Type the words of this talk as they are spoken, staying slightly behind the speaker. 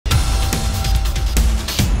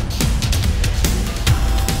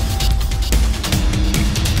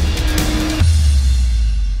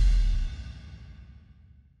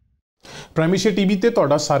ਪ੍ਰਾਈਮੇਸ਼ੀਆ TV ਤੇ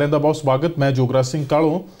ਤੁਹਾਡਾ ਸਾਰਿਆਂ ਦਾ ਬਹੁਤ ਸਵਾਗਤ। मैं जोगराज सिंह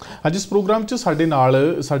कालों। ਅੱਜ ਇਸ ਪ੍ਰੋਗਰਾਮ 'ਚ ਸਾਡੇ ਨਾਲ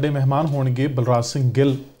ਸਾਡੇ ਮਹਿਮਾਨ ਹੋਣਗੇ ਬਲਰਾਜ ਸਿੰਘ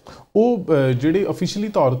ਗਿੱਲ। ਉਹ ਜਿਹੜੇ ਅਫੀਸ਼ੀਅਲੀ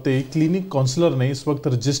ਤੌਰ ਤੇ ਕਲੀਨਿਕ ਕਾਉਂਸਲਰ ਨੇ, ਇਸ ਵਕਤ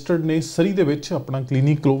ਰਜਿਸਟਰਡ ਨੇ ਸਰੀ ਦੇ ਵਿੱਚ ਆਪਣਾ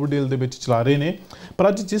ਕਲੀਨਿਕ ਓਵਰਡੇਲ ਦੇ ਵਿੱਚ ਚਲਾ ਰਹੇ ਨੇ। ਪਰ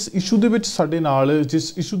ਅੱਜ ਜਿਸ ਇਸ਼ੂ ਦੇ ਵਿੱਚ ਸਾਡੇ ਨਾਲ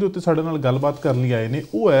ਜਿਸ ਇਸ਼ੂ ਦੇ ਉੱਤੇ ਸਾਡੇ ਨਾਲ ਗੱਲਬਾਤ ਕਰਨ ਲਈ ਆਏ ਨੇ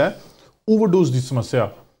ਉਹ ਹੈ ਓਵਰਡੋਜ਼ ਦੀ ਸਮੱਸਿਆ।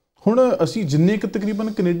 ਹੁਣ ਅਸੀਂ ਜਿੰਨੇ ਕੁ ਤਕਰੀਬਨ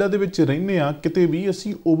ਕੈਨੇਡਾ ਦੇ ਵਿੱਚ ਰਹਿੰਦੇ ਹਾਂ, ਕਿਤੇ ਵੀ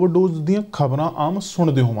ਅਸੀਂ ਓਵਰਡੋਜ਼ ਦੀਆਂ ਖਬਰਾਂ ਆਮ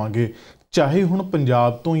ਸੁਣਦੇ ਹੋਵਾਂਗੇ, ਚਾਹੇ ਹੁਣ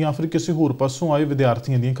ਪੰਜਾਬ ਤੋਂ ਜਾਂ ਫਿਰ ਕਿਸੇ ਹੋਰ ਪਾਸੋਂ ਆਏ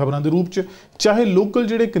ਵਿਦਿਆਰਥੀਆਂ ਦੀਆਂ ਖਬਰਾਂ ਦੇ ਰੂਪ 'ਚ, ਚਾਹੇ ਲੋਕਲ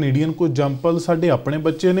ਜਿਹੜੇ ਕੈਨੇਡੀਅਨ ਕੋਈ ਐਗਜ਼ਾਮਪਲ ਸਾਡੇ ਆਪਣੇ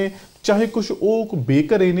ਬੱਚੇ ਨੇ, ਚਾਹੇ ਕੁਛ ਉਹ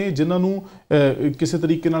ਬੇਘਰੇ ਨੇ ਜਿਨ੍ਹਾਂ ਨੂੰ ਕਿਸੇ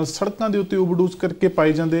ਤਰੀਕੇ ਨਾਲ ਸੜਕਾਂ ਦੇ ਉੱਤੇ ਓਵਰਡੋਜ਼ ਕਰਕੇ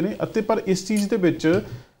ਪਾਏ ਜਾਂਦੇ ਨੇ। ਅਤੇ ਪਰ ਇਸ ਚੀਜ਼ ਦੇ ਵਿੱਚ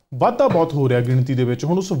ਵਾਧਾ ਬਹੁਤ ਹੋ ਰਿਹਾ ਗਿਣਤੀ ਦੇ ਵਿੱਚ।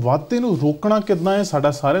 ਹੁਣ ਉਸ ਵਾਧੇ ਨੂੰ ਰੋਕਣਾ ਕਿੱਦਾਂ ਹੈ,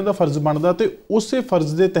 ਸਾਡਾ ਸਾਰਿਆਂ ਦਾ ਫਰਜ਼ ਬਣਦਾ। ਤੇ ਉਸੇ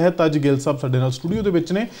ਫਰਜ਼ ਦੇ ਤਹਿਤ ਅੱਜ ਗਿੱਲ ਸਾਹਿਬ ਸਾਡੇ ਨਾਲ ਸਟੂਡੀਓ ਦੇ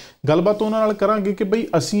ਵਿੱਚ ਨੇ। ਗੱਲਬਾਤ ਉਹਨਾਂ ਨਾਲ ਕਰਾਂਗੇ ਕਿ ਬਈ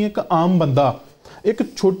ਅਸੀਂ ਇੱਕ ਆਮ ਬੰਦਾ ਇੱਕ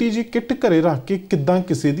ਛੋਟੀ ਜਿਹੀ ਕਿੱਟ ਘਰੇ ਰੱਖ ਕੇ ਕਿੱਦਾਂ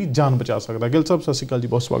ਕਿਸੇ ਦੀ ਜਾਨ ਬਚਾ ਸਕਦਾ। ਗਿੱਲ ਸਾਹਿਬ ਸਤਿ ਸ਼੍ਰੀ ਅਕਾਲ ਜੀ,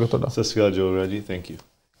 ਬਹੁਤ ਸਵਾਗਤ ਤੁਹਾਡਾ। ਸਤਿ ਸ਼੍ਰੀ ਅਕਾਲ ਜੋਗਰਾਜ ਜੀ, ਥੈਂਕ ਯੂ।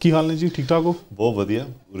 ਕੀ ਹਾਲ ਨੇ ਜੀ, ਠੀਕ ਠਾਕ ਹੋ? ਬਹੁਤ ਵਧੀਆ,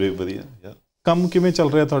 ਪੂਰੇ ਵਧੀਆ। ਕੰਮ ਕਿਵੇਂ ਚੱਲ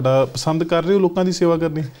ਰਿਹਾ ਤੁਹਾਡਾ? ਪਸੰਦ ਕਰ ਰਹੇ ਹੋ ਲੋਕਾਂ ਦੀ ਸੇਵਾ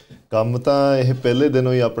ਕਰਨੀ? ਕੰਮ ਤਾਂ ਇਹ ਪਹਿਲੇ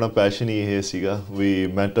ਦਿਨੋਂ ਹੀ ਆਪਣਾ ਪੈਸ਼ਨ ਹੀ ਇਹ ਸੀਗਾ ਵੀ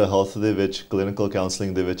ਮੈਂਟਲ ਹੈਲਥ ਦੇ ਵਿੱਚ, ਕਲੀਨਿਕਲ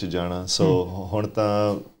ਕਾਉਂਸਲਿੰਗ ਦੇ ਵਿੱਚ ਜਾਣਾ। ਸੋ ਹੁਣ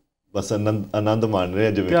ਤਾਂ ਬਸ ਆਨੰਦ ਮਾਣ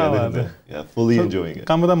ਰਹੇ ਜਿਵੇਂ ਕਹਿੰਦੇ ਹੁੰਦੇ ਆ, ਫੁੱਲੀ ਇੰਜੋਇੰਗ ਇਟ।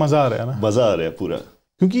 ਕੰਮ ਦਾ ਮਜ਼ਾ ਆ ਰਿਹਾ ਨਾ? ਮਜ਼ਾ ਆ ਰਿਹਾ ਪੂਰਾ,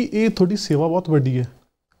 ਕਿਉਂਕਿ ਇਹ ਤੁਹਾਡੀ ਸੇਵਾ ਬਹੁਤ ਵੱਡੀ ਹੈ।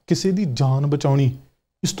 ਕਿਸੇ ਦੀ ਜਾਨ ਬਚਾਉਣੀ,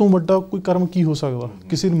 ਇਸ ਤੋਂ ਵੱਡਾ ਕੋਈ ਕਰਮ ਕੀ ਹੋ ਸਕਦਾ?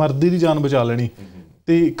 ਕਿਸੇ ਮਰਦੇ ਦੀ ਜਾਨ ਬਚਾ ਲੈਣੀ।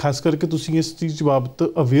 ਤੇ ਖਾਸ ਕਰਕੇ ਤੁਸੀਂ ਇਸ ਚੀਜ਼ ਬਾਬਤ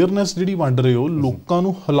ਅਵੇਅਰਨੈਸ ਜਿਹੜੀ ਵੰਡ ਰਹੇ ਹੋ, ਲੋਕਾਂ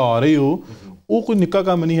ਨੂੰ ਹਿਲਾ ਰਹੇ ਹੋ, ਉਹ ਕੋਈ ਨਿੱਕਾ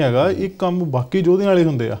ਕੰਮ ਨਹੀਂ ਹੈਗਾ। ਇਹ ਕੰਮ ਬਾਕੀ ਯੋਧਿਆਂ ਵਾਲੇ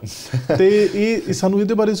ਹੁੰਦੇ ਆ। ਤੇ ਇਹ ਸਾਨੂੰ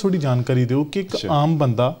ਇਹਦੇ ਬਾਰੇ ਥੋੜੀ ਜਾਣਕਾਰੀ ਦਿਓ ਕਿ ਇੱਕ ਆਮ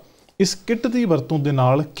ਬੰਦਾ ਇਸ ਕਿੱਟ ਦੀ ਵਰਤੋਂ ਦੇ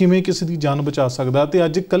ਨਾਲ ਕਿਵੇਂ ਕਿਸੇ ਦੀ ਜਾਨ ਬਚਾ ਸਕਦਾ, ਤੇ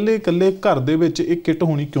ਅੱਜ ਇਕੱਲੇ ਘਰ ਦੇ ਵਿੱਚ ਇਹ ਕਿੱਟ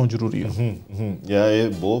ਹੋਣੀ ਕਿਉਂ ਜ਼ਰੂਰੀ ਹੈ? ਇਹ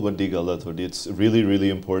ਬਹੁਤ ਵੱਡੀ ਗੱਲ ਆ ਤੁਹਾਡੀ। It's really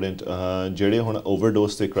important. ਜਿਹੜੇ ਹੁਣ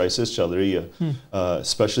ਓਵਰਡੋਜ਼ ਤੇ ਕ੍ਰਾਈਸਿਸ ਚੱਲ ਰਹੀ ਆ,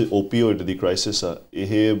 ਸਪੈਸ਼ਲੀ ਓਪੀਓਇਡ ਦੀ ਕ੍ਰਾਈਸਿਸ ਆ,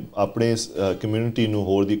 ਇਹ ਆਪਣੇ ਕਮਿਊਨਿਟੀ ਨੂੰ,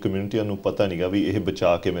 ਹੋਰ ਦੀ ਕਮਿਊਨਿਟੀਆਂ ਨੂੰ ਪਤਾ ਨਹੀਂਗਾ ਵੀ ਇਹ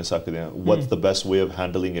ਬਚਾ ਕਿਵੇਂ ਸਕਦੇ ਆ। What's the best way of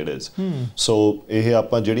handling it is. ਸੋ ਇਹ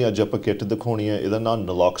ਆਪਾਂ ਜਿਹੜੀ ਅੱਜ ਆਪਾਂ ਕਿੱਟ ਦਿਖਾਉਣੀ ਆ, ਇਹਦਾ ਨਾਮ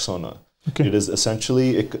ਨਲੋਕਸੋਨ ਆ। ਇਟ ਇਜ਼ ਐਸੈਂਸ਼ਲੀ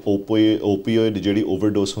ਇੱਕ ਓਪੀਓਇਡ ਜਿਹੜੀ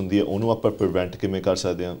ਓਵਰਡੋਜ਼ ਹੁੰਦੀ ਹੈ, ਉਹਨੂੰ ਆਪਾਂ ਪ੍ਰੀਵੈਂਟ ਕਿਵੇਂ ਕਰ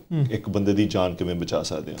ਸਕਦੇ ਹਾਂ, ਇੱਕ ਬੰਦੇ ਦੀ ਜਾਨ ਕਿਵੇਂ ਬਚਾ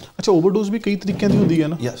ਸਕਦੇ ਹਾਂ। ਅੱਛਾ, ਓਵਰਡੋਜ਼ ਵੀ ਕਈ ਤਰੀਕਿਆਂ ਦੀ ਹੁੰਦੀ ਹੈ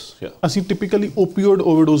ਨਾ? ਯੈਸ, ਅਸੀਂ ਟਿਪੀਕਲੀ ਓਪੀਓਇਡ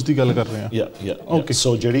ਓਵਰਡੋਜ਼ ਦੀ ਗੱਲ ਕਰ ਰਹੇ ਹਾਂ। ਓਕੇ,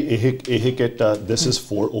 ਸੋ ਜਿਹੜੀ ਇਹ ਕਿੱਟ ਆ, ਦਿਸ ਇਜ਼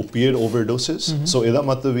ਫॉर ਓਪੀਓਇਡ ਓਵਰਡੋਸਿਸ। ਸੋ ਇਹਦਾ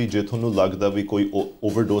ਮਤਲਬ ਵੀ ਜੇ ਤੁਹਾਨੂੰ ਲੱਗਦਾ ਵੀ ਕੋਈ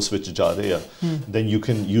ਓਵਰਡੋਜ਼ ਵਿੱਚ ਜਾ ਰਹੇ ਆ, then you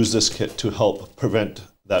can use this kit to help prevent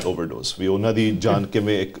that overdose. ਵੀ ਉਹਨਾਂ ਦੀ ਜਾਨ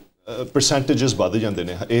ਕਿਵੇਂ ਇੱਕ percentages ਵੱਧ ਜਾਂਦੇ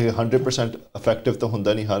ਨੇ। ਇਹ 100% ਇਫੈਕਟਿਵ ਤਾਂ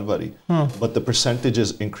ਹੁੰਦਾ ਨਹੀਂ ਹਰ ਵਾਰੀ, but the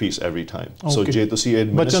percentages increase every time। ਸੋ ਜੇ ਤੁਸੀਂ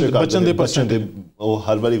ਬਚਣ ਦੇ ਉਹ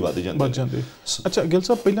ਹਰ ਵਾਰੀ ਵੱਧ ਜਾਂਦੇ। ਅੱਛਾ ਗਿੱਲ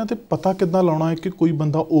ਸਾਹਿਬ, ਪਹਿਲਾਂ ਤੇ ਪਤਾ ਕਿੱਦਾਂ ਲਾਉਣਾ ਹੈ ਕਿ ਕੋਈ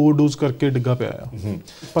ਬੰਦਾ ਓਵਰਡੋਜ਼ ਕਰਕੇ ਡਿੱਗਾ ਪਿਆ ਆ?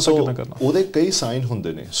 ਪਤਾ ਕਿੱਦਾਂ ਕਰਨਾ? ਉਹਦੇ ਕਈ ਸਾਈਨ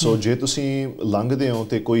ਹੁੰਦੇ ਨੇ। ਸੋ ਜੇ ਤੁਸੀਂ ਲੰਘਦੇ ਹੋ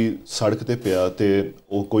ਤੇ ਕੋਈ ਸੜਕ ਤੇ ਪਿਆ ਤੇ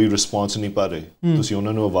ਉਹ ਕੋਈ ਰਿਸਪੌਂਸ ਨਹੀਂ ਪਾ ਰਹੇ, ਤੁਸੀਂ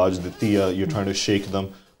ਉਹਨਾਂ ਨੂੰ ਆਵਾਜ਼ ਦਿੱਤੀ ਆ, ਯੂ ਟ੍ਰਾਈਂਗ ਟੂ ਸ਼ੇਕ ਦਮ,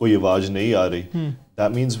 ਕੋਈ ਆਵਾਜ਼ ਨਹੀਂ ਆ ਰਹੀ,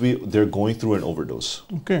 that means they're going through an overdose.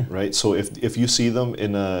 Okay. Right? So if you see them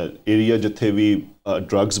in a area jithe vi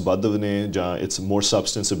drugs ਵੱਧ ਨੇ ਜਾਂ it's more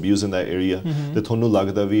substance abuse in that area, ਤੇ ਤੁਹਾਨੂੰ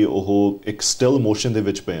ਲੱਗਦਾ ਵੀ ਉਹ ਇੱਕ still emotion ਦੇ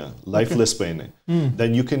ਵਿੱਚ ਪਏ ਆ, lifeless ਪਏ ਨੇ,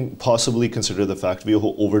 then you can possibly consider the fact ਵੀ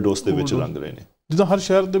ਉਹ overdose ਦੇ ਵਿੱਚ ਲੰਘ ਰਹੇ ਨੇ। ਜਿੱਦਾਂ ਹਰ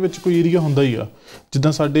ਸ਼ਹਿਰ ਦੇ ਵਿੱਚ ਕੋਈ ਏਰੀਆ ਹੁੰਦਾ ਹੀ ਆ,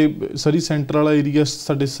 ਜਿੱਦਾਂ ਸਾਡੇ ਸਰੀ ਸੈਂਟਰ ਵਾਲਾ ਏਰੀਆ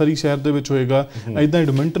ਸਾਡੇ ਸਰੀ ਸ਼ਹਿਰ ਦੇ ਵਿੱਚ ਹੋਏਗਾ, ਇੱਦਾਂ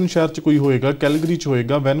ਐਡਮਿੰਟਨ ਸ਼ਹਿਰ 'ਚ ਕੋਈ ਹੋਏਗਾ, ਕੈਲਗਰੀ 'ਚ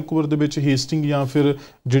ਹੋਏਗਾ, ਵੈਨਕੂਵਰ ਦੇ ਵਿੱਚ ਹੇਸਟਿੰਗ, ਜਾਂ ਫਿਰ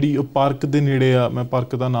ਜਿਹੜੀ ਪਾਰਕ ਦੇ ਨੇੜੇ ਆ, ਮੈਂ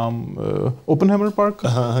ਪਾਰਕ ਦਾ ਨਾਮ ਓਪਨਹੈਮਰ ਪਾਰਕ,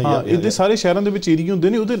 ਹਾਂ, ਇਹਦੇ ਸਾਰੇ ਸ਼ਹਿਰਾਂ ਦੇ ਵਿੱਚ ਏਰੀਆ ਹੁੰਦੇ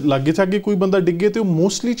ਨੇ। ਉਹਦੇ ਲਾਗੇ ਛਾਗੇ ਕੋਈ ਬੰਦਾ ਡਿੱਗੇ ਤੇ ਉਹ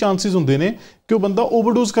ਮੋਸਟਲੀ ਚਾਂਸਿਸ ਹੁੰਦੇ ਨੇ ਕਿ ਉਹ ਬੰਦਾ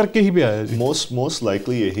ਓਵਰਡੋਜ਼ ਕਰਕੇ ਹੀ ਪਿਆ ਹੈ ਜੀ। ਮੋਸਟ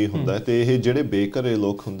ਲਾਈਕਲੀ ਇਹੀ ਹੁੰਦਾ। ਤੇ ਇਹ ਜਿਹੜੇ ਬੇਘਰੇ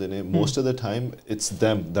ਲੋਕ ਹੁੰਦੇ ਨੇ, most of the time it's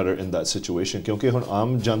them that are in that situation। ਕਿਉਂਕਿ ਹੁਣ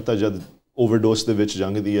ਆਮ ਜਨਤਾ ਜਦ ਓਵਰਡੋਜ਼ ਦੇ ਵਿੱਚ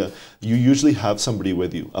ਜੰਗਦੀ ਆ, you usually have somebody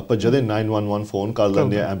with you. ਆਪਾਂ ਜਦੇ 911 ਫੋਨ ਕਰ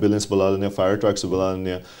ਲੈਂਦੇ ਆ, ਐਂਬੂਲੈਂਸ ਬੁਲਾ ਲੈਂਦੇ ਆ, ਫਾਇਰ ਟਰੱਕਸ ਬੁਲਾ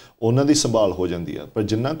ਲੈਂਦੇ ਆ, ਉਹਨਾਂ ਦੀ ਸੰਭਾਲ ਹੋ ਜਾਂਦੀ ਆ। ਪਰ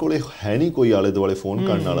ਜਿਨ੍ਹਾਂ ਕੋਲੇ ਹੈ ਨਹੀਂ ਕੋਈ ਆਲੇ ਦੁਆਲੇ ਫੋਨ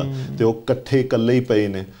ਕਰਨ ਵਾਲਾ, ਤੇ ਉਹ ਇਕੱਠੇ ਇਕੱਲੇ ਹੀ ਪਏ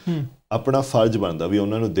ਨੇ, ਆਪਣਾ ਫਰਜ਼ ਬਣਦਾ ਵੀ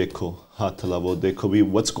ਉਹਨਾਂ ਨੂੰ ਦੇਖੋ, ਹੱਥ ਲਾਵੋ, ਦੇਖੋ ਵੀ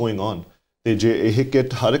ਵਾਟਸ ਗੋਇੰਗ ਔਨ। ਤੇ ਜੇ ਇਹ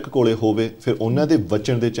ਕਿੱਟ ਹਰ ਇੱਕ ਕੋਲੇ ਹੋਵੇ, ਫਿਰ ਉਹਨਾਂ ਦੇ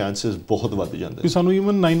ਬਚਣ ਦੇ ਚਾਂਸਸ ਬਹੁਤ ਵੱਧ ਜਾਂਦੇ। ਸਾਨੂੰ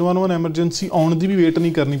ਈਵਨ 911 ਐਮਰਜੈਂਸੀ ਆਉਣ ਦੀ ਵੀ ਵੇਟ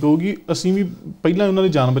ਨਹੀਂ ਕਰਨੀ ਪਊਗੀ, ਅਸੀਂ ਵੀ ਪਹਿਲਾਂ ਉਹਨਾਂ ਦੀ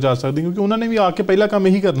ਜਾਨ ਬਚਾ ਸਕਦੇ, ਕਿਉਂਕਿ ਉਹਨਾਂ ਨੇ ਵੀ ਆ ਕੇ ਪਹਿਲਾ ਕੰਮ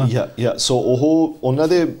ਇਹੀ ਕਰਨਾ। ਸੋ ਉਹਨਾਂ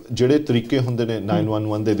ਦੇ ਜਿਹੜੇ ਤਰੀਕੇ ਹੁੰਦੇ ਨੇ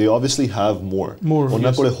 911 ਦੇ, ਦੇ ਓਬਵੀਅਸਲੀ ਹੈਵ ਮੋਰ,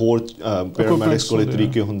 ਉਹਨਾਂ ਕੋਲੇ ਹੋਰ ਪੈਰਾਮੈਡਿਕਸ ਕੋਲੇ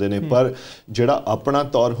ਤਰੀਕੇ ਹੁੰਦੇ ਨੇ, ਪਰ ਜਿਹੜਾ ਆਪਣਾ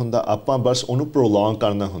ਤੌਰ ਹੁੰਦਾ, ਆਪਾਂ ਬਸ ਉਹਨੂੰ ਪ੍ਰੋਲੋਂਗ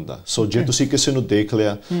ਕਰਨਾ ਹੁੰਦਾ। ਸੋ ਜੇ ਤੁਸੀਂ ਕਿਸੇ ਨੂੰ ਦੇਖ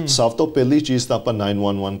ਲਿਆ, ਸਭ ਤੋਂ ਪਹਿਲੀ ਚੀਜ਼ ਤਾਂ ਆਪਾਂ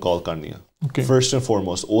 911 ਕਾਲ ਕਰਨੀ ਆ, ਫਰਸਟ ਐਂਡ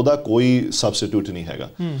ਫੋਰਮੋਸਟ। ਉਹਦਾ ਕੋਈ ਸਬਸਟੀਟਿਊਟ ਨਹੀਂ ਹੈਗਾ।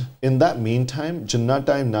 ਇਨ ਦੈਟ ਮੀਨ ਟਾਈਮ, ਜਿੰਨਾ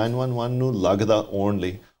ਟਾਈਮ 911 ਨੂੰ ਲੱਗਦਾ ਆਉਣ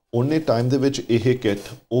ਲਈ, ਉਨੇ ਟਾਈਮ ਦੇ ਵਿੱਚ ਇਹ ਕਿੱਟ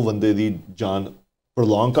ਉਹ ਬੰਦੇ ਦੀ ਜਾਨ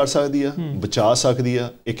ਪ੍ਰੋਲੋਂਗ ਕਰ ਸਕਦੀ ਆ, ਬਚਾ ਸਕਦੀ ਆ।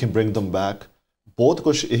 ਇਟ ਕੈਨ ਬ੍ਰਿੰਗ ਦਮ ਬੈਕ। ਬਹੁਤ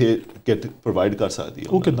ਕੁਛ ਇਹ ਕਿੱਟ ਪ੍ਰੋਵਾਈਡ ਕਰ ਸਕਦੀ ਆ।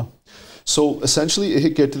 ਉਹ ਕਿੱਦਾਂ? ਸੋ ਐਸੈਂਸ਼ਲੀ ਇਹ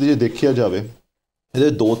ਕਿੱਟ ਜੇ ਦੇਖਿਆ ਜਾਵੇ, ਇਹਦੇ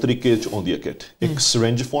ਦੋ ਤਰੀਕੇ 'ਚ ਆਉਂਦੀ ਆ ਕਿੱਟ, ਇੱਕ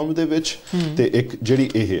ਸਿਰਿੰਜ ਫਾਰਮ ਦੇ ਵਿੱਚ ਤੇ ਇੱਕ ਜਿਹੜੀ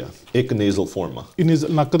ਇਹ ਆ ਇੱਕ ਨੇਜ਼ਲ ਫਾਰਮ ਆ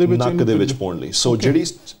ਨੱਕ ਦੇ ਵਿੱਚ ਪਾਉਣ ਲਈ। ਸੋ ਜਿਹੜੀ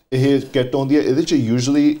ਇਹ ਕਿੱਟ ਆਉਂਦੀ ਹੈ ਇਹਦੇ 'ਚ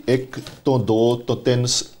ਯੂਜਲੀ 1 ਤੋਂ 2 ਤੋਂ 3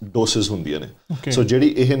 ਡੋਸਿਸ ਹੁੰਦੀਆਂ ਨੇ। ਸੋ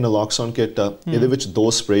ਜਿਹੜੀ ਇਹ ਨਲੋਕਸੋਨ ਕਿੱਟ ਆ ਇਹਦੇ ਵਿੱਚ 2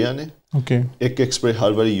 ਸਪਰੇਆਂ ਨੇ, ਇੱਕ ਸਪਰੇ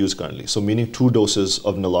ਹਰ ਵਾਰੀ ਯੂਜ਼ ਕਰਨ ਲਈ। ਸੋ ਮੀਨਿੰਗ 2 ਡੋਸਿਸ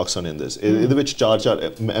ਆਫ ਨਲੋਕਸੋਨ ਇਨ ਦਿਸ। ਇਹਦੇ ਵਿੱਚ 4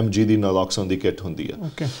 mg ਦੀ ਨਲੋਕਸੋਨ ਦੀ ਕਿੱਟ ਹੁੰਦੀ ਆ।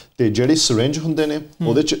 ਤੇ ਜਿਹੜੇ ਸਿਰਿੰਜ ਹੁੰਦੇ ਨੇ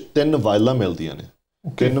ਉਹਦੇ 'ਚ 3 ਵਾਇਲਾਂ ਮਿਲਦੀਆਂ ਨੇ।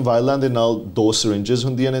 3 ਵਾਇਲਾਂ ਦੇ ਨਾਲ 2 ਸਿਰਿੰਜਸ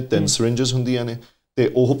ਹੁੰਦੀਆਂ ਨੇ, 3 ਸਿਰਿੰਜਸ ਹੁੰਦੀਆਂ ਨੇ। ਤੇ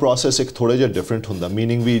ਉਹ ਪ੍ਰੋਸੈਸ ਇੱਕ ਥੋੜ੍ਹਾ ਜਿਹਾ ਡਿਫਰੈਂਟ ਹੁੰਦਾ,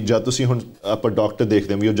 ਮੀਨਿੰਗ ਵੀ ਜਦ ਤੁਸੀਂ ਹੁਣ ਆਪਾਂ ਡਾਕਟਰ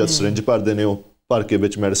ਦੇਖਦੇ ਵੀ ਉਹ ਜਦ ਸਿਰਿੰਜ ਭਰਦੇ ਨੇ ਉਹ ਭਰ ਕੇ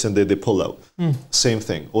ਵਿੱਚ ਮੈਡੀਸਿਨ ਦੇ ਪੁੱਲ ਆਊਟ, ਸੇਮ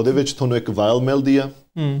ਥਿੰਗ। ਉਹਦੇ ਵਿੱਚ ਤੁਹਾਨੂੰ ਇੱਕ ਵਾਇਲ ਮਿਲਦੀ ਆ,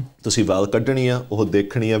 ਤੁਸੀਂ ਵਾਇਲ ਕੱਢਣੀ ਆ, ਉਹ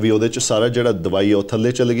ਦੇਖਣੀ ਆ ਵੀ ਉਹਦੇ 'ਚ ਸਾਰਾ ਜਿਹੜਾ ਦਵਾਈ ਆ ਉਹ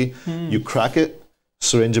ਥੱਲੇ ਚਲੇ ਗਈ। ਯੂ ਕਰੈਕ ਇਟ,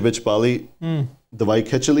 ਸਿਰਿੰਜ ਵਿੱਚ ਪਾ ਲਈ, ਦਵਾਈ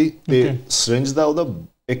ਖਿੱਚ ਲਈ। ਤੇ ਸਿਰਿੰਜ ਦਾ ਉਹਦਾ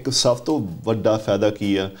ਇੱਕ ਸਭ ਤੋਂ ਵੱਡਾ ਫਾਇਦਾ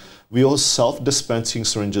ਕੀ ਆ ਵੀ ਉਹ ਸੈਲਫ ਡਿਸਪੈਂਸਿੰਗ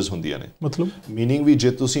ਸਿਰਿੰਜਸ ਹੁੰਦੀਆਂ ਨੇ। ਮਤਲਬ ਮੀਨਿੰਗ ਵੀ ਜੇ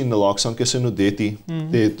ਤੁਸੀਂ ਨਲੋਕਸੋਨ ਕਿਸੇ ਨੂੰ ਦੇਤੀ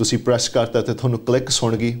ਤੇ ਤੁਸੀਂ ਪ੍ਰੈਸ ਕਰਤਾ ਤੇ ਤੁਹਾਨੂੰ ਕਲਿੱਕ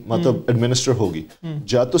ਸੁਣ ਗਈ, ਮਤਲਬ ਐਡਮਿਨਿਸਟਰ ਹੋ ਗਈ।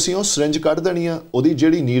 ਜਦ ਤੁਸੀਂ ਉਹ ਸਿਰਿੰਜ ਕੱਢ ਦੇਣੀ ਆ ਉਹਦੀ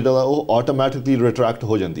ਜਿਹੜੀ ਨੀਡਲ ਆ ਉਹ ਆਟੋਮੈਟਿਕਲੀ ਰਿਟਰੈਕਟ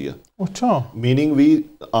ਹੋ ਜਾਂਦੀ ਆ। ਅੱਛਾ, ਮੀਨਿੰਗ ਵੀ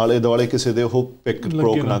ਆਲੇ ਦੁਆਲੇ ਕਿਸੇ ਦੇ ਉਹ ਪਿਕ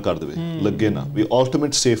ਪ੍ਰੋਕ ਨਾ ਕਰ ਦੇਵੇ, ਲੱਗੇ ਨਾ, ਵੀ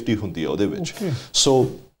ਅਲਟੀਮੇਟ ਸੇਫਟੀ ਹੁੰਦੀ ਆ ਉਹਦੇ ਵਿੱਚ। ਸੋ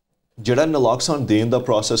ਜਿਹੜਾ ਨਲੋਕਸੋਨ ਦੇਣ ਦਾ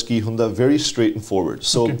ਪ੍ਰੋਸੈਸ ਕੀ ਹੁੰਦਾ, ਵੈਰੀ ਸਟ੍ਰੇਟ ਐਂਡ ਫੋਰਵਰਡ।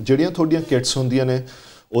 ਸੋ ਜਿਹੜੀਆਂ ਤੁਹਾਡੀਆਂ ਕਿਟਸ ਹੁੰਦੀਆਂ ਨੇ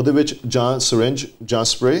ਉਹਦੇ ਵਿੱਚ ਜਾਂ ਸਿਰਿੰਜ ਜਾਂ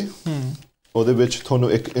ਸਪਰੇ, ਉਹਦੇ ਵਿੱਚ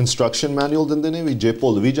ਤੁਹਾਨੂੰ ਇੱਕ ਇੰਸਟਰਕਸ਼ਨ ਮੈਨੂਅਲ ਦਿੰਦੇ ਨੇ ਵੀ ਜੇ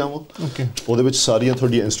ਭੁੱਲ ਵੀ ਜਾਵੋ ਉਹਦੇ ਵਿੱਚ ਸਾਰੀਆਂ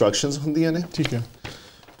ਤੁਹਾਡੀਆਂ ਇੰਸਟਰਕਸ਼ਨਸ ਹੁੰਦੀਆਂ ਨੇ। ਠੀਕ ਹੈ,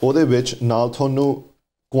 ਉਹਦੇ ਵਿੱਚ ਨਾਲ ਤੁਹਾਨੂੰ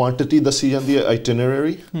ਕੁਆਂਟਿਟੀ ਦੱਸੀ ਜਾਂਦੀ ਹੈ,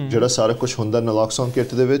 ਆਈਟਨਰੀ, ਜਿਹੜਾ ਸਾਰਾ ਕੁਝ ਹੁੰਦਾ ਨਲੋਕਸੋਨ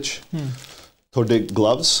ਕਿੱਟ ਦੇ ਵਿੱਚ। ਤੁਹਾਡੇ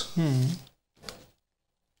ਗਲਵਸ,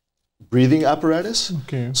 ਬਰੀਥਿੰਗ ਐਪਰੇਟਸ।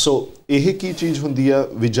 ਸੋ ਇਹ ਕੀ ਚੀਜ਼ ਹੁੰਦੀ ਆ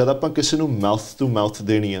ਵੀ ਜਦ ਆਪਾਂ ਕਿਸੇ ਨੂੰ ਮਾਊਥ ਟੂ ਮਾਊਥ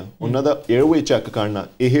ਦੇਣੀ ਆ, ਉਹਨਾਂ ਦਾ ਏਅਰਵੇ ਚੈੱਕ ਕਰਨਾ,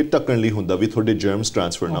 ਇਹ ਢੱਕਣ ਲਈ ਹੁੰਦਾ ਵੀ ਤੁਹਾਡੇ ਜਰਮਸ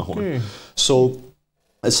ਟ੍ਰਾਂਸਫਰ ਨਾ ਹੋਣ। ਸੋ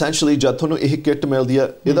ਐਸੈਂਸ਼ਲੀ ਜਦ ਤੁਹਾਨੂੰ ਇਹ ਕਿੱਟ ਮਿਲਦੀ ਆ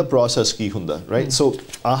ਇਹਦਾ ਪ੍ਰੋਸੈਸ ਕੀ ਹੁੰਦਾ, ਰਾਈਟ। ਸੋ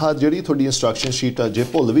ਆਹ ਜਿਹੜੀ ਤੁਹਾਡੀ ਇੰਸਟਰਕਸ਼ਨ ਸ਼ੀਟ ਆ, ਜੇ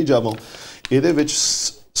ਭੁੱਲ ਵੀ ਜਾਵੋ ਇਹਦੇ ਵਿੱਚ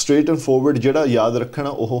ਸਟ੍ਰੇਟ ਐਂਡ ਫੋਰਵਰਡ ਜਿਹੜਾ ਯਾਦ ਰੱਖਣਾ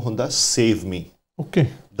ਉਹ ਹੁੰਦਾ save me.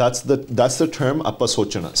 that's the term ਆਪਾਂ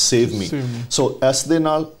ਸੋਚਣਾ, save me। ਸੋ ਇਸ ਦੇ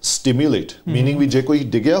ਨਾਲ stimulate, meaning ਵੀ ਜੇ ਕੋਈ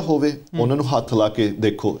ਡਿੱਗਿਆ ਹੋਵੇ ਉਹਨਾਂ ਨੂੰ ਹੱਥ ਲਾ ਕੇ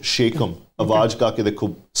ਦੇਖੋ, shake them, ਆਵਾਜ਼ ਕਾ ਕੇ ਦੇਖੋ,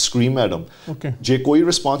 scream at them। ਜੇ ਕੋਈ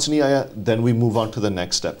ਰਿਸਪੌਂਸ ਨਹੀਂ ਆਇਆ then we move on to the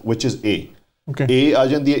next step which is A। A ਆ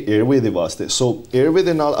ਜਾਂਦੀ ਹੈ ਏਅਰਵੇ ਦੇ ਵਾਸਤੇ। ਸੋ ਏਅਰਵੇ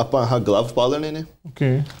ਦੇ ਨਾਲ ਆਪਾਂ ਆਹ ਗਲਵ ਪਾ ਲੈਣੇ ਨੇ,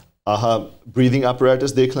 ਆਹ ਬਰੀਥਿੰਗ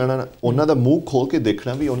ਐਪਰੇਟਸ ਦੇਖ ਲੈਣਾ, ਉਹਨਾਂ ਦਾ ਮੂੰਹ ਖੋਲ ਕੇ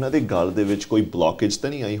ਦੇਖਣਾ ਵੀ ਉਹਨਾਂ ਦੇ ਗਲ ਦੇ ਵਿੱਚ ਕੋਈ ਬਲੌਕੇਜ ਤਾਂ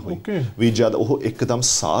ਨਹੀਂ ਆਈ ਹੋਈ, ਵੀ ਜਦ ਉਹ ਇੱਕਦਮ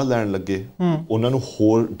ਸਾਹ ਲੈਣ ਲੱਗੇ ਉਹਨਾਂ ਨੂੰ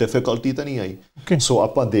ਹੋਰ ਡਿਫਿਕਲਟੀ ਤਾਂ ਨਹੀਂ ਆਈ। ਸੋ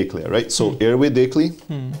ਆਪਾਂ ਦੇਖ ਲਿਆ, ਰਾਈਟ। ਸੋ ਏਅਰਵੇ ਦੇਖ ਲਈ,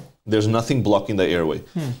 there's nothing blocking the airway।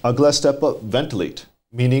 ਅਗਲਾ ਸਟੈਪ ਵੈਂਟੀਲੇਟ,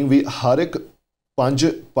 ਮੀਨਿੰਗ ਵੀ ਹਰ ਇੱਕ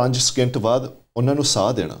 5 ਸਕਿੰਟ ਬਾਅਦ ਉਹਨਾਂ ਨੂੰ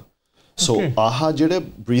ਸਾਹ ਦੇਣਾ। ਸੋ ਆਹ ਜਿਹੜੇ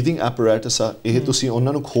ਬਰੀਥਿੰਗ ਐਪਰੇਟਸ ਆ ਇਹ ਤੁਸੀਂ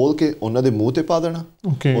ਉਹਨਾਂ ਨੂੰ ਖੋਲ ਕੇ ਉਹਨਾਂ ਦੇ ਮੂੰਹ ਤੇ ਪਾ ਦੇਣਾ,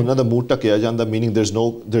 ਉਹਨਾਂ ਦਾ ਮੂੰਹ ਢੱਕਿਆ ਜਾਂਦਾ, meaning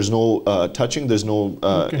there's no touching, there's no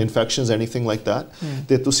infections, anything like that।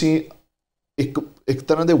 ਤੇ ਤੁਸੀਂ ਇੱਕ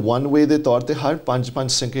ਤਰ੍ਹਾਂ ਦੇ one way ਦੇ ਤੌਰ ਤੇ ਹਰ 5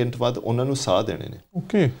 ਸਕਿੰਟ ਬਾਅਦ ਉਹਨਾਂ ਨੂੰ ਸਾਹ ਦੇਣੇ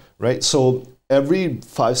ਨੇ, ਰਾਈਟ। ਸੋ every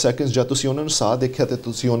 5 seconds ਜਦ ਤੁਸੀਂ ਉਹਨਾਂ ਨੂੰ ਸਾਹ ਦੇਖਿਆ ਤੇ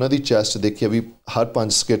ਤੁਸੀਂ ਉਹਨਾਂ ਦੀ ਚੈਸਟ ਦੇਖਿਆ ਵੀ ਹਰ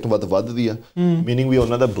 5 ਸਕਿੰਟ ਬਾਅਦ ਵੱਧਦੀ ਆ, ਮੀਨਿੰਗ ਵੀ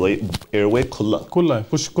ਉਹਨਾਂ ਦਾ ਏਅਰਵੇ ਖੁੱਲਾ ਹੈ,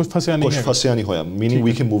 ਕੁਝ ਫਸਿਆ ਨਹੀਂ ਹੋਇਆ, meaning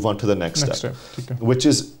we can move on to the next step which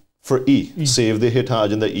is for E, save ਦੇ ਹੇਠਾਂ ਆ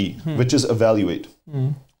ਜਾਂਦਾ E, which is evaluate।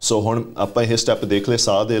 ਸੋ ਹੁਣ ਆਪਾਂ ਇਹ ਸਟੈਪ ਦੇਖ ਲਿਆ,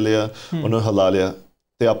 ਸਾਹ ਦੇ ਲਿਆ, ਉਹਨੂੰ ਹਿਲਾ ਲਿਆ,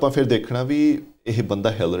 ਤੇ ਆਪਾਂ ਫਿਰ ਦੇਖਣਾ ਵੀ ਇਹ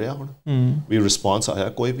ਬੰਦਾ ਹਿਲ ਰਿਹਾ ਹੁਣ, ਵੀ ਰਿਸਪੌਂਸ ਆਇਆ,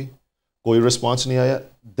 ਕੋਈ ਰਿਸਪੌਂਸ ਨਹੀਂ ਆਇਆ,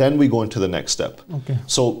 then we go into the next step।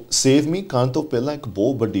 so save me ਕਰਨ ਤੋਂ ਪਹਿਲਾਂ ਇੱਕ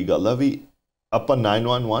ਬਹੁਤ ਵੱਡੀ ਗੱਲ ਆ ਵੀ ਆਪਾਂ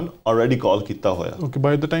 911 already ਕਾਲ ਕੀਤਾ ਹੋਇਆ,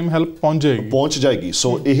 by the time help ਪਹੁੰਚ ਜਾਏਗੀ।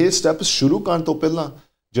 ਸੋ ਇਹ ਸਟੈਪ ਸ਼ੁਰੂ ਕਰਨ ਤੋਂ ਪਹਿਲਾਂ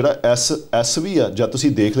ਜਿਹੜਾ ਐਸ ਵੀ ਆ, ਜਦ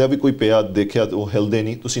ਤੁਸੀਂ ਦੇਖ ਲਿਆ ਵੀ ਕੋਈ ਪਿਆ ਦੇਖਿਆ ਉਹ ਹਿਲਦੇ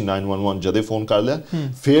ਨਹੀਂ, ਤੁਸੀਂ 911 ਜਦੇ ਫੋਨ ਕਰ ਲਿਆ,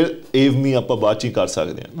 ਫਿਰ ਏਵ ਮੀ ਆਪਾਂ ਬਾਅਦ 'ਚ ਹੀ ਕਰ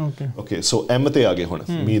ਸਕਦੇ ਹਾਂ। ਓਕੇ, ਸੋ ਐਮ ਤੇ ਆ ਗਏ ਹੁਣ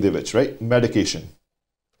ਮੀ ਦੇ ਵਿੱਚ, ਰਾਈਟ। ਮੈਡੀਕੇਸ਼ਨ,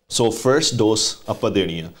 ਸੋ ਫਰਸਟ ਡੋਜ਼ ਆਪਾਂ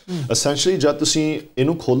ਦੇਣੀ ਆ। ਐਸੈਂਸ਼ਲੀ ਜਦ ਤੁਸੀਂ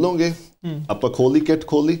ਇਹਨੂੰ ਖੋਲੋਗੇ, ਆਪਾਂ ਖੋਲੀ ਕਿੱਟ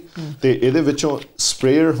ਖੋਲੀ ਤੇ ਇਹਦੇ ਵਿੱਚੋਂ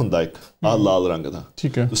ਸਪਰੇਅਰ ਹੁੰਦਾ ਇੱਕ ਆਹ ਲਾਲ ਰੰਗ ਦਾ,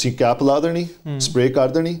 ਤੁਸੀਂ ਕੈਪ ਲਾ ਦੇਣੀ, ਸਪਰੇ ਕਰ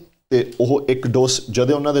ਦੇਣੀ, ਤੇ ਉਹ ਇੱਕ ਡੋਜ਼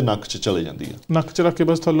ਜਦੇ ਉਹਨਾਂ ਦੇ ਨੱਕ 'ਚ ਚਲੇ ਜਾਂਦੀ ਹੈ, ਨੱਕ 'ਚ ਰੱਖ ਕੇ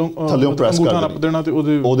ਬਸ ਥੱਲੋਂ ਪ੍ਰੈਸ ਕਰ ਦੇਣਾ ਤੇ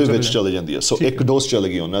ਉਹਦੇ ਵਿੱਚ ਚਲੇ ਜਾਂਦੀ ਹੈ। ਸੋ ਇੱਕ ਡੋਜ਼ ਚਲੇ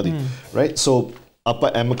ਗਈ ਉਹਨਾਂ ਦੀ, ਰਾਈਟ। ਸੋ ਆਪਾਂ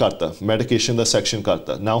ਐਮ ਕਰਤਾ, ਮੈਡੀਕੇਸ਼ਨ ਦਾ ਸੈਕਸ਼ਨ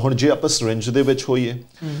ਕਰਤਾ। ਨਾ ਹੁਣ ਜੇ ਆਪਾਂ ਸਿਰਿੰਜ ਦੇ ਵਿੱਚ ਹੋਈਏ,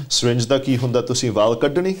 ਸਿਰਿੰਜ ਦਾ ਕੀ ਹੁੰਦਾ, ਤੁਸੀਂ ਵਾਲ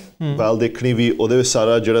ਕੱਢਣੀ, ਵਾਲ ਦੇਖਣੀ ਵੀ ਉਹਦੇ ਵਿੱਚ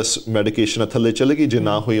ਸਾਰਾ ਜਿਹੜਾ ਮੈਡੀਕੇਸ਼ਨ ਥੱਲੇ ਚਲੇ ਗਈ, ਜੇ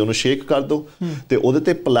ਨਾ ਹੋਈ ਉਹਨੂੰ ਸ਼ੇਕ ਕਰ ਦਿਓ, ਤੇ ਉਹਦੇ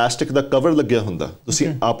ਤੇ ਪਲਾਸਟਿਕ ਦਾ ਕਵਰ ਲੱਗਿਆ ਹੁੰਦਾ, ਤੁਸੀਂ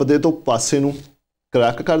ਆਪਦੇ ਤੋਂ ਪਾਸੇ ਨੂੰ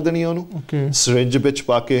ਕਰੈਕ ਕਰ ਦੇਣੀ ਆ ਉਹਨੂੰ, ਸਿਰਿੰਜ ਵਿੱਚ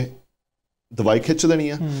ਪਾ ਕੇ ਦਵਾਈ ਖਿੱਚ ਦੇਣੀ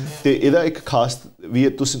ਆ। ਤੇ ਇਹਦਾ ਇੱਕ ਖਾਸ ਵੀ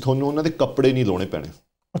ਤੁਹਾਨੂੰ ਉਹਨਾਂ ਦੇ ਕੱਪੜੇ ਨਹੀਂ ਲਾਉਣੇ ਪੈਣੇ।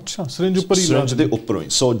 ਅੱਛਾ, ਸਿਰਿੰਜ ਉੱਪਰ ਹੀ, ਸਿਰਿੰਜ ਦੇ ਉੱਪਰੋਂ ਹੀ।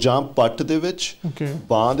 ਸੋ ਜਾਂ ਪੱਟ ਦੇ ਵਿੱਚ,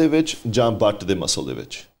 ਬਾਂਹ ਦੇ ਵਿੱਚ, ਜਾਂ ਬੱਟ ਦੇ ਮਸਲ ਦੇ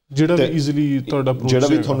ਵਿੱਚ, ਜਿਹੜਾ ਵੀ ਈਜ਼ੀਲੀ ਤੁਹਾਡਾ ਅਪਰੋਚ ਜਿਹੜਾ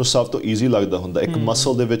ਵੀ ਤੁਹਾਨੂੰ ਸਭ ਤੋਂ ਈਜ਼ੀ ਲੱਗਦਾ ਹੁੰਦਾ ਇੱਕ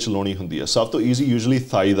ਮਸਲ ਦੇ ਵਿੱਚ ਲਾਉਣੀ ਹੁੰਦੀ ਹੈ ਸਭ ਤੋਂ ਈਜ਼ੀ ਯੂਜੂਅਲੀ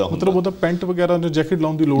ਥਾਈ ਦਾ ਹੁੰਦਾ ਮਤਲਬ ਉਹਦਾ ਪੈਂਟ ਵਗੈਰਾ ਜਾਂ ਜੈਕਟ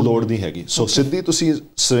ਲਾਉਣ ਦੀ ਲੋੜ ਨਹੀਂ ਹੈਗੀ ਸੋ ਸਿੱਧੀ ਤੁਸੀਂ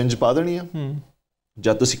ਸਿਰਿੰਜ ਪਾ ਦੇਣੀ ਆ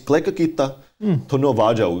ਜਦ ਤੁਸੀਂ ਕਲਿੱਕ ਕੀਤਾ ਤੁਹਾਨੂੰ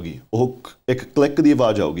ਆਵਾਜ਼ ਆਊਗੀ ਉਹ ਇੱਕ ਕਲਿੱਕ ਦੀ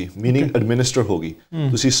ਆਵਾਜ਼ ਆਊਗੀ ਮੀਨਿੰਗ ਐਡਮਿਨਿਸਟਰ ਹੋ ਗਈ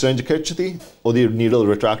ਤੁਸੀਂ ਸਿਰਿੰਜ ਖਿੱਚਤੀ ਉਹਦੀ ਨੀਡਲ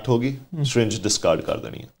ਰਿਟਰੈਕਟ ਹੋ ਗਈ ਸਿਰਿੰਜ ਡਿਸਕਾਰਡ ਕਰ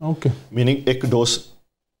ਦੇਣੀ ਹੈ ਓਕੇ ਮੀਨਿੰਗ ਇੱਕ ਡੋਜ਼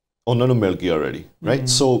ਉਹਨਾਂ ਨੂੰ ਮਿਲ ਗਈ ਆਲਰੇਡੀ ਰਾਈਟ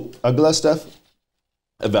ਸੋ ਅਗਲਾ step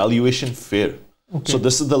evaluation fair so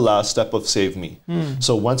this is the last step of save me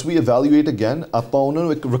so once we evaluate again ਆਪਾਂ ਉਹਨਾਂ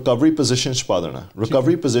ਨੂੰ ਇੱਕ recovery position ਚ ਪਾ ਦੇਣਾ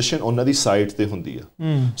recovery position ਉਹਨਾਂ ਦੀ ਸਾਈਡ ਤੇ ਹੁੰਦੀ ਆ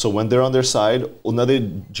so when they're on their side ਉਹਨਾਂ ਦੇ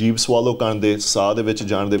ਜੀਭ swallow ਕਰਨ ਦੇ ਸਾਹ ਦੇ ਵਿੱਚ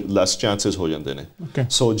ਜਾਣ ਦੇ less chances ਹੋ ਜਾਂਦੇ ਨੇ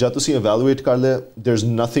so ਜਦ ਤੁਸੀਂ evaluate ਕਰ ਲਿਆ there's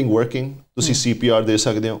nothing working ਤੁਸੀਂ CPR ਦੇ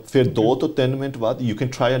ਸਕਦੇ ਹੋ ਫਿਰ 2 ਤੋਂ 3 ਮਿੰਟ ਬਾਅਦ you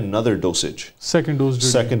can try another dosage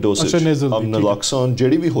second dosage of naloxone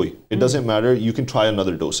ਜਿਹੜੀ ਵੀ ਹੋਈ it doesn't matter you can try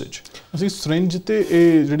another dosage ਅਸੀਂ syringe ਤੇ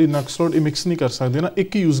ਇਹ ਜਿਹੜੀ ਨਕਸਲੋਡ ਇਹ ਮਿਕਸ ਨਹੀਂ ਕਰ ਸਕਦੇ ਨਾ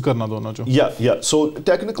ਇੱਕ ਹੀ ਯੂਜ਼ ਕਰਨਾ ਦੋਨਾਂ ਚੋਂ yeah so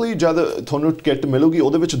technically ਜਦ ਤੁਹਾਨੂੰ ਕਿੱਟ ਮਿਲੂਗੀ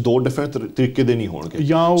ਉਹਦੇ ਵਿੱਚ 2 ਡਿਫਰੈਂਟ ਤਰੀਕੇ ਦੇ ਨਹੀਂ ਹੋਣਗੇ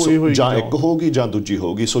ਜਾਂ ਉਹ ਇਹ ਹੋਏਗੀ ਜਾਂ ਇੱਕ ਹੋਗੀ ਜਾਂ ਦੂਜੀ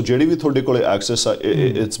ਹੋਗੀ ਸੋ ਜਿਹੜੀ ਵੀ ਤੁਹਾਡੇ ਕੋਲੇ ਐਕਸੈਸ ਆ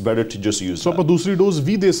it's better to just use ਸੋ ਆਪਾਂ ਦੂਸਰੀ ਡੋਜ਼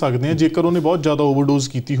ਵੀ ਦੇ ਸਕਦੇ ਹਾਂ ਜੇਕਰ ਉਹਨੇ ਬਹੁਤ ਜ਼ਿਆਦਾ ਓਵਰਡੋਜ਼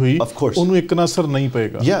ਕੀਤੀ ਹੋਈ ਉਹਨੂੰ ਇੱਕ ਨਾਲ ਅਸਰ ਨਹੀਂ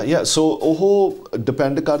ਪਏਗਾ yeah so ਉਹ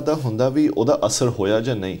ਡਿਪੈਂਡ ਕਰਦਾ ਹੁੰਦਾ ਵੀ ਉਹਦਾ ਅਸਰ ਹੋਇਆ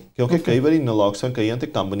ਜਾਂ ਨਹੀਂ ਕਿਉਂਕਿ ਕਈ ਵਾਰੀ ਨਲੋਕਸਨ ਕਈਆਂ ਤੇ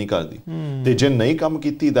ਕੰਮ ਨਹੀਂ ਕਰਦੀ ਤੇ ਜੇ ਨਹੀਂ ਕੰਮ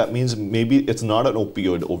ਕੀਤੀ that means maybe it's not an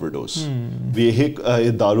opioid overdose ਵੀ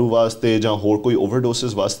ਇਹ ਦਾਰੂ ਵਾਸਤੇ ਜਾਂ ਹੋਰ ਕੋਈ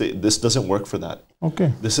overdoses ਵਾਸਤੇ this doesn't work for that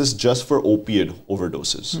this is just for opioid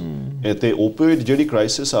overdoses ਤੇ opioid ਜਿਹੜੀ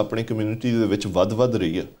ਕ੍ਰਾਈਸਿਸ ਆਪਣੀ ਕਮਿਊਨਿਟੀ ਦੇ ਵਿੱਚ ਵੱਧ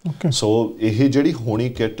ਰਹੀ ਹੈ ਸੋ ਇਹ ਜਿਹੜੀ ਹੋਣੀ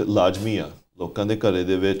ਕਿੱਟ ਲਾਜ਼ਮੀ ਆ ਲੋਕਾਂ ਦੇ ਘਰੇ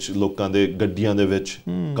ਦੇ ਵਿੱਚ ਲੋਕਾਂ ਦੇ ਗੱਡੀਆਂ ਦੇ ਵਿੱਚ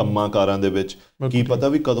ਕੰਮਾਂ ਕਾਰਾਂ ਦੇ ਵਿੱਚ ਕੀ ਪਤਾ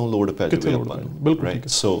ਵੀ ਕਦੋਂ ਲੋੜ ਪੈ ਜਾਵੇ ਆਪਾਂ ਨੂੰ ਬਿਲਕੁਲ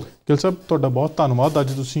ਸੋ ਗਿੱਲ ਸਾਹਿਬ ਤੁਹਾਡਾ ਬਹੁਤ ਧੰਨਵਾਦ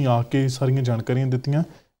ਅੱਜ ਤੁਸੀਂ ਆ ਕੇ ਸਾਰੀਆਂ ਜਾਣਕਾਰੀਆਂ ਦਿੱਤੀਆਂ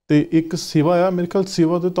ਤੇ ਇੱਕ ਸੇਵਾ ਆ ਮੇਰੇ ਖਿਆਲ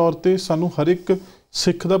ਸੇਵਾ ਦੇ ਤੌਰ ਤੇ ਸਾਨੂੰ ਹਰ ਇੱਕ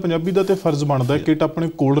ਸਿੱਖ ਦਾ ਪੰਜਾਬੀ ਦਾ ਤੇ ਫਰਜ਼ ਬਣਦਾ ਹੈ ਕਿਟ ਆਪਣੇ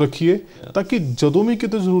ਕੋਲ ਰੱਖੀਏ ਤਾਂ ਕਿ ਜਦੋਂ ਵੀ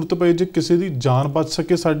ਕਿਤੇ ਜ਼ਰੂਰਤ ਪਏ ਜੇ ਕਿਸੇ ਦੀ ਜਾਨ ਬਚ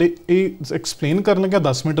ਸਕੇ ਸਾਡੇ ਇਹ ਐਕਸਪਲੇਨ ਕਰਨ ਲੱਗਿਆ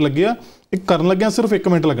 10 ਮਿੰਟ ਲੱਗੇ ਆ ਇਹ ਕਰਨ ਲੱਗਿਆ ਸਿਰਫ 1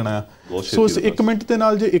 ਮਿੰਟ ਲੱਗਣਾ ਆ ਸੋ ਇਸ 1 ਮਿੰਟ ਦੇ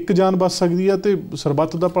ਨਾਲ ਜੇ ਇੱਕ ਜਾਨ ਬਚ ਸਕਦੀ ਆ ਤੇ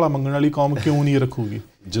ਸਰਬੱਤ ਦਾ ਭਲਾ ਮੰਗਣ ਵਾਲੀ ਕੌਮ ਕਿਉਂ ਨਹੀਂ ਰੱਖੂਗੀ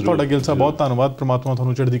ਤੁਹਾਡਾ ਗਿੱਲ ਸਾਹਿਬ ਬਹੁਤ ਧੰਨਵਾਦ ਪ੍ਰਮਾਤਮਾ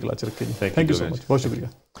ਤੁਹਾਨੂੰ ਚੜ੍ਹਦੀ ਕਲਾ ਚ ਰੱਖੇ ਜੀ ਥੈਂਕ ਯੂ ਸੋ ਮਚ ਬਹੁਤ ਸ਼ੁਕਰੀਆ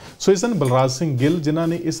ਸੋ ਇਸ ਦਿਨ ਬਲਰਾਜ ਸਿੰਘ ਗਿੱਲ ਜਿਨ੍ਹਾਂ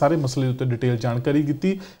ਨੇ ਇਹ ਸਾਰੇ ਮਸਲੇ ਉੱਤੇ ਡਿਟੇਲ ਜਾਣਕਾਰੀ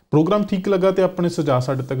ਦਿੱਤੀ ਪ੍ਰੋਗਰਾਮ ਠੀਕ ਲੱਗਾ ਤੇ ਆਪਣੇ ਸੁਝਾਅ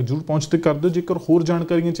ਸਾਡੇ ਤੱਕ ਜ਼ਰੂਰ ਪਹੁੰਚਦੇ ਕਰ ਦਿਓ ਜੇਕਰ ਹੋਰ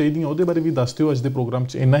ਜਾਣਕਾਰੀਆਂ ਚਾਹੀਦੀਆਂ ਉਹਦੇ ਬਾਰੇ ਵੀ ਦੱਸ ਦਿਓ ਅੱਜ ਦੇ ਪ੍ਰੋਗਰਾਮ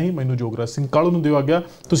 'ਚ ਇੰਨਾ ਹੀ ਮੈਨੂੰ ਜੋਗਰਾਜ ਸਿੰਘ ਕਾਲੂ ਨੂੰ ਦਿਓ ਆ ਗਿਆ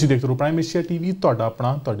ਤੁਸੀਂ ਦੇਖਦੇ ਰਹੋ ਪ੍ਰਾਈਮ ਏਸ਼ੀਆ TV ਤੁਹਾਡਾ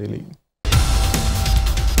ਆਪਣਾ ਤੁਹਾਡੇ ਲਈ